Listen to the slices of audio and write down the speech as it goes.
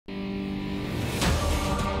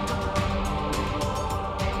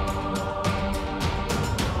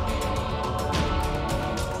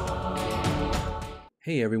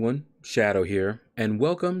Hey everyone, Shaedow here, and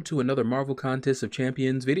welcome to another Marvel Contest of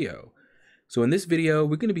Champions video. So in this video,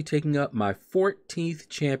 we're going to be taking up my 14th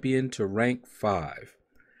champion to rank 5.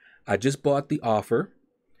 I just bought the offer.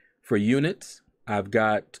 For units, I've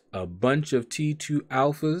got a bunch of T2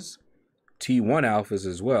 alphas, T1 alphas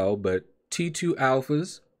as well, but T2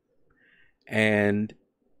 alphas, and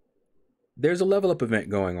there's a level up event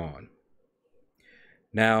going on.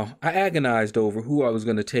 Now, I agonized over who I was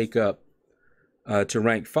going to take up to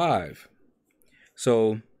rank 5.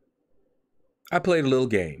 So I played a little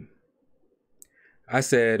game. I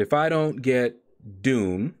said, if I don't get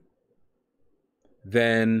Doom,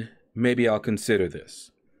 then maybe I'll consider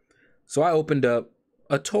this. So I opened up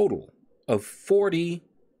a total of 40,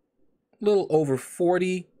 little over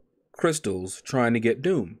 40 crystals trying to get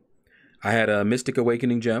Doom. I had a Mystic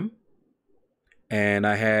Awakening gem, and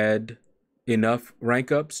I had enough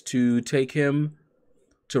rank ups to take him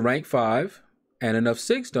to rank 5 and enough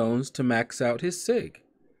Sig stones to max out his Sig.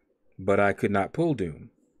 But I could not pull Doom.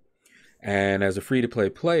 And as a free-to-play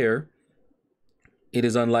player, it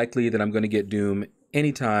is unlikely that I'm going to get Doom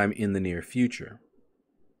anytime in the near future.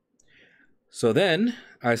 So then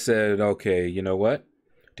I said, okay, you know what?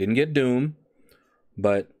 Didn't get Doom,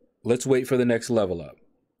 but let's wait for the next level up.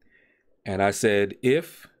 And I said,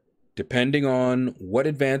 if, depending on what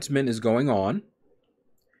advancement is going on,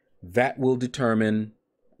 that will determine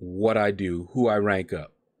what I do, who I rank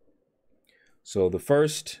up. So the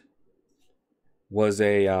first was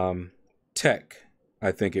a tech,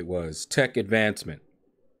 I think it was, tech advancement.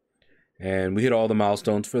 And we hit all the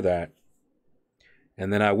milestones for that.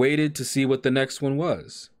 And then I waited to see what the next one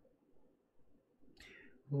was.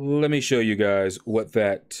 Let me show you guys what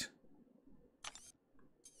that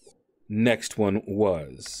next one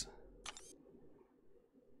was.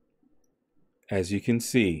 As you can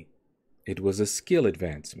see, it was a skill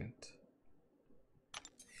advancement.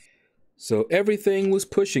 So everything was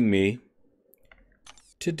pushing me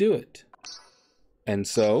to do it. And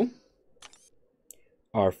so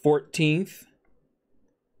our 14th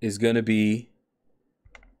is going to be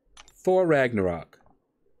Thor Ragnarok,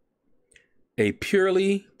 a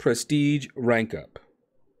purely prestige rank up.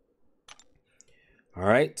 All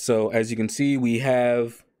right, so as you can see, we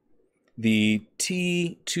have the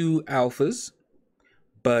T2 alphas,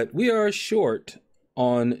 but we are short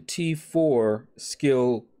on T4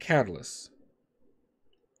 skill catalysts.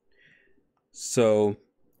 So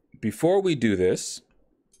before we do this,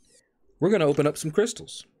 we're going to open up some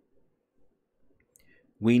crystals.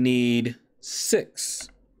 We need 6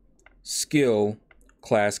 skill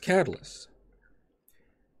class catalysts.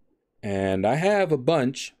 And I have a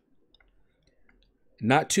bunch.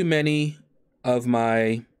 Not too many of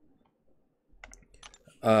my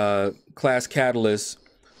class catalysts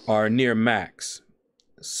are near max.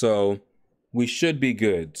 So we should be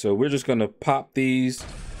good. So we're just going to pop these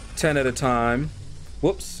 10 at a time.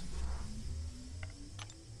 Whoops.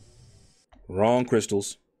 Wrong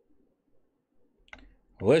crystals.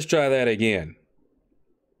 Well, let's try that again.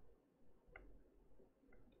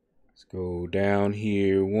 Let's go down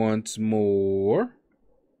here once more.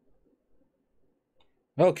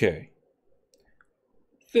 Okay.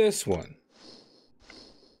 This one.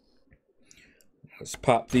 Let's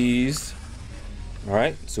pop these. All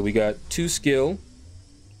right, so we got 2 skill.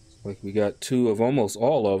 Like we got 2 of almost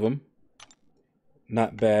all of them.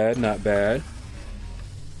 Not bad, not bad.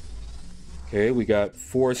 Okay, we got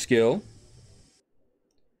 4 skill.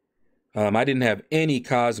 I didn't have any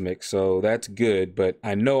cosmic, so that's good, but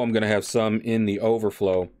I know I'm going to have some in the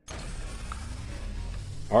overflow.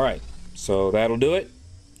 All right, so that'll do it.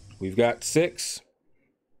 We've got 6.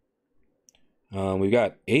 We've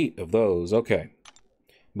got 8 of those. Okay,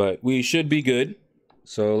 but we should be good.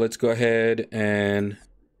 So let's go ahead and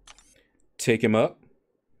take him up.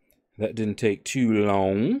 That didn't take too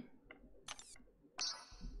long.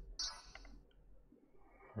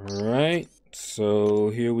 All right, so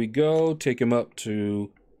here we go. Take him up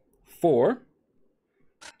to 4.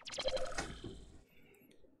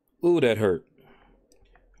 Ooh, that hurt.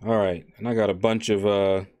 All right, and I got a bunch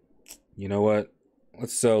of, you know what?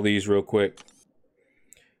 Let's sell these real quick.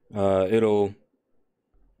 It'll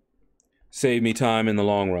save me time in the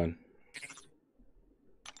long run.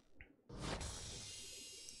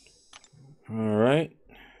 All right,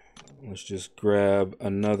 let's just grab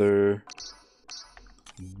another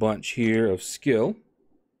bunch here of skill.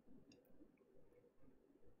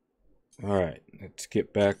 All right, let's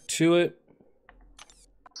get back to it.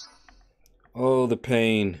 Oh, the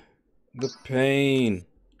pain. The pain.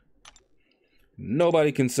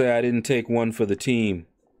 Nobody can say I didn't take one for the team.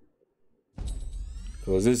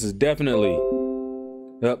 Because this is definitely...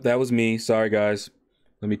 Oh, that was me. Sorry, guys.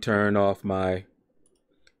 Let me turn off my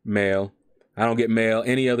mail. I don't get mail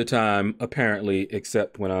any other time, apparently,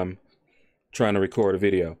 except when I'm trying to record a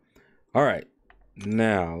video. All right,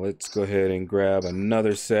 now let's go ahead and grab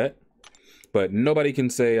another set. But nobody can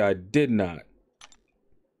say I did not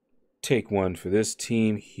take one for this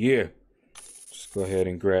team here. Just go ahead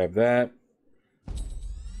and grab that.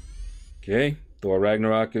 Okay, Thor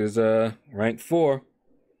Ragnarok is rank 4.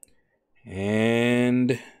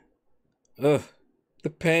 And the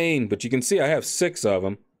pain, but you can see I have 6 of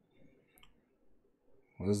them.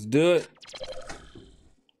 Let's do it.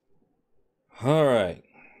 All right,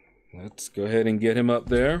 let's go ahead and get him up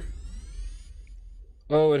there.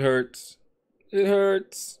 Oh, it hurts. It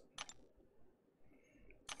hurts.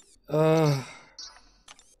 Grab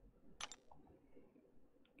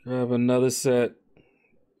another set.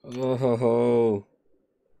 Oh.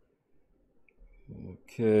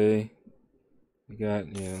 Okay. We got,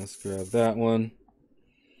 yeah, let's grab that one.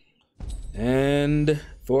 And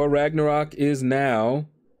Thor Ragnarok is now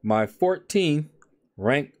my 14th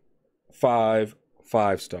rank 5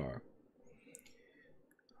 5-star.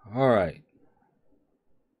 All right.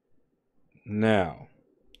 Now,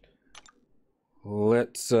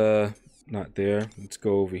 let's, not there. Let's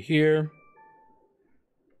go over here.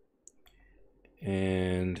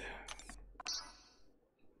 And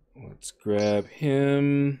let's grab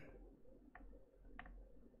him.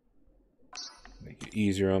 Make it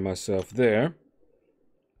easier on myself there.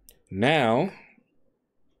 Now,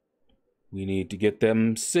 we need to get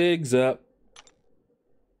them SIGs up.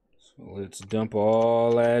 So let's dump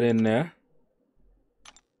all that in there.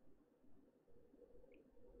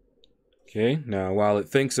 Okay, now while it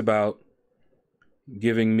thinks about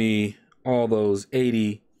giving me all those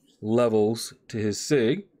 80 levels to his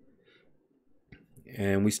SIG,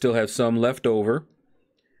 and we still have some left over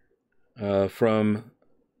from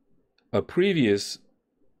a previous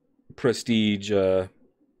prestige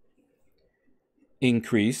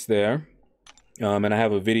increase there, and I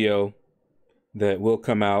have a video that will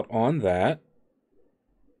come out on that.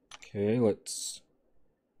 Okay,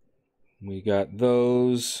 we got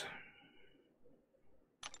those.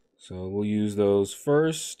 So we'll use those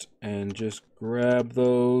first and just grab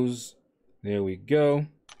those. There we go.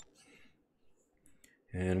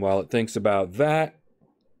 And while it thinks about that,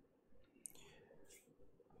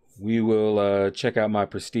 we will check out my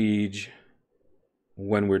prestige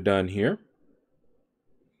when we're done here.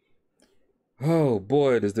 Oh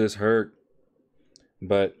boy, does this hurt.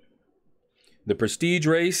 But the prestige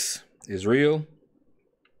race is real,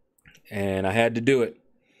 and I had to do it.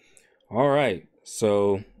 All right,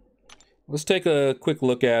 so let's take a quick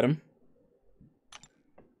look at him.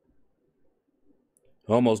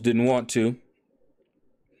 Almost didn't want to,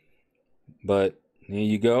 but there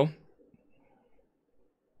you go.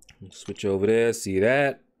 Switch over there, see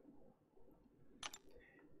that?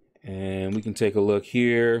 And we can take a look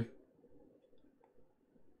here.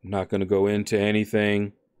 I'm not going to go into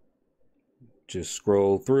anything. Just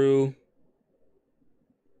scroll through.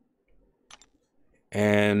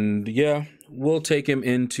 And yeah, we'll take him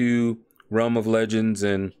into Realm of Legends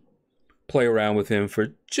and play around with him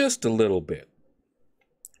for just a little bit.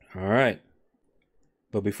 All right.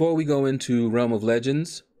 But before we go into Realm of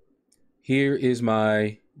Legends, here is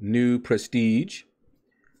my new prestige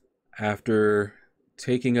after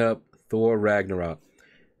taking up Thor Ragnarok.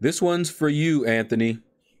 This one's for you, Anthony.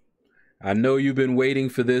 I know you've been waiting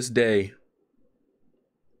for this day.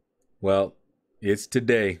 Well, it's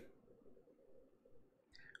today.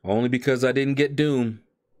 Only because I didn't get Doom.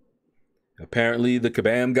 Apparently, the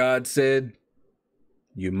Kabam God said,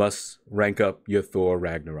 you must rank up your Thor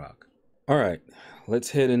Ragnarok. All right,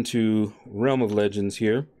 let's head into Realm of Legends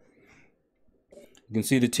here. You can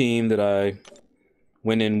see the team that I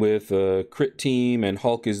went in with, crit team, and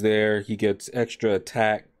Hulk is there. He gets extra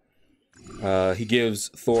attack. He gives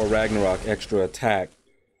Thor Ragnarok extra attack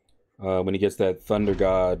when he gets that Thunder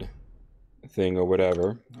God thing or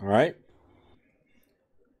whatever. All right.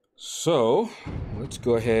 So let's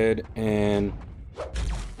go ahead and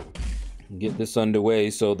get this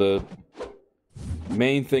underway. So the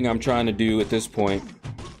main thing I'm trying to do at this point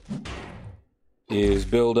is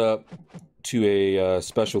build up to a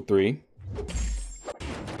special 3,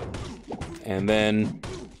 and then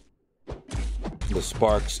the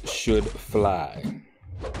sparks should fly,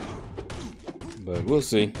 but we'll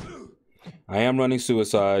see. I am running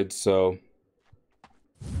suicide, so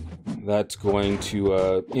that's going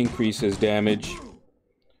to increase his damage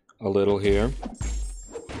a little here.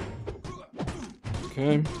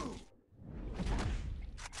 Okay.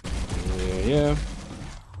 Yeah.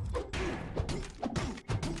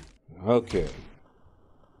 Okay.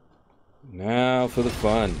 Now for the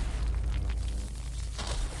fun.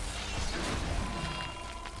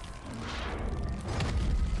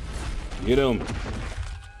 Get him.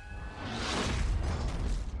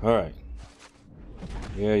 All right.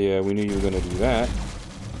 Yeah, we knew you were gonna do that.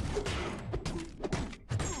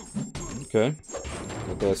 Okay.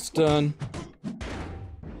 Got that stun.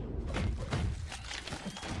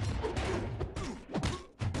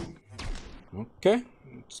 Okay.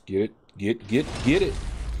 Let's get it. Get it.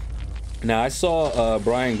 Now, I saw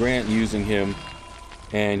Brian Grant using him,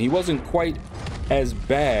 and he wasn't quite as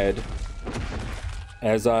bad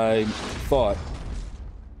as I thought.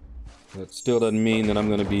 That still doesn't mean that I'm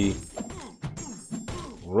going to be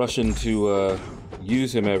rushing to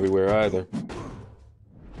use him everywhere either.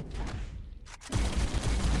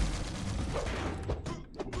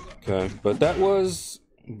 Okay, but that was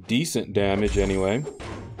decent damage anyway.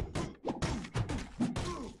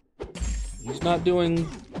 He's not doing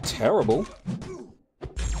terrible.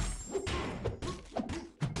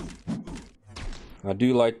 I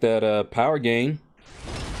do like that power gain.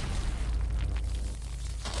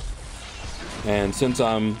 And since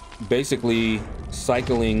I'm basically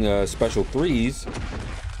cycling special 3s,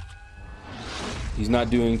 he's not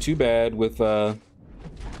doing too bad with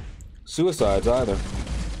suicides either.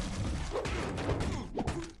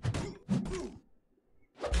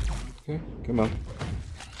 Okay, come on.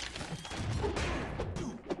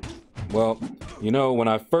 Well, you know, when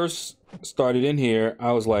I first started in here,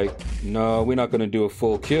 I was like, no, we're not going to do a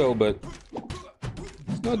full kill, but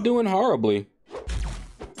it's not doing horribly.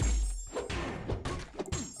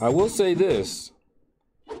 I will say this.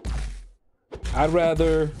 I'd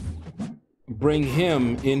rather bring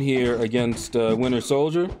him in here against Winter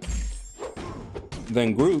Soldier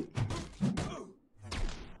than Groot.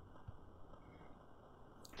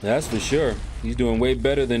 That's for sure. He's doing way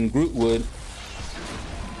better than Groot would.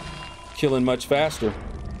 Killing much faster.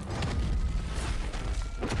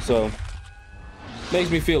 So,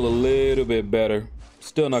 makes me feel a little bit better.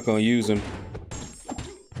 Still not gonna use him.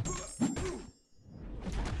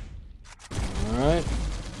 Alright.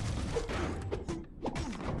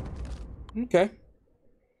 Okay.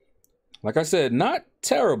 Like I said, not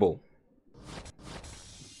terrible.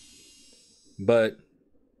 But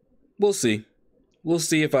we'll see. We'll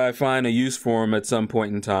see if I find a use for him at some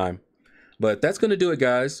point in time. But that's gonna do it,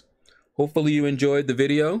 guys. Hopefully you enjoyed the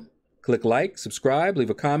video. Click like, subscribe, leave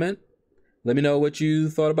a comment. Let me know what you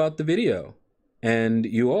thought about the video. And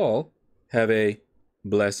you all have a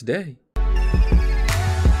blessed day.